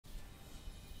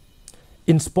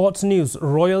In sports news,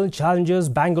 Royal Challengers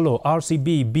Bangalore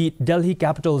 (RCB) beat Delhi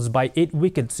Capitals by 8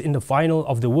 wickets in the final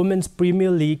of the Women's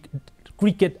Premier League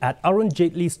cricket at Arun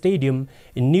Jaitley Stadium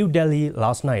in New Delhi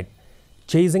last night.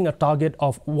 Chasing a target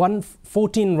of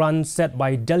 114 runs set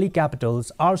by Delhi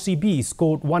Capitals, RCB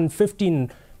scored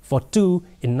 115 for 2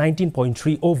 in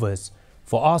 19.3 overs.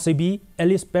 For RCB,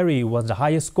 Ellis Perry was the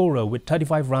highest scorer with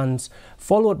 35 runs,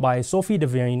 followed by Sophie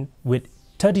Devine with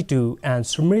 32 and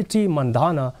Smriti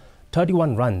Mandhana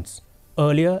 31 runs.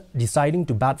 Earlier, deciding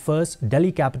to bat first,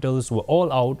 Delhi Capitals were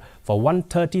all out for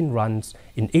 113 runs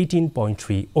in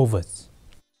 18.3 overs.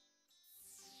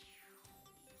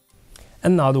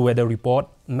 And now the weather report.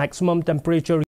 Maximum temperature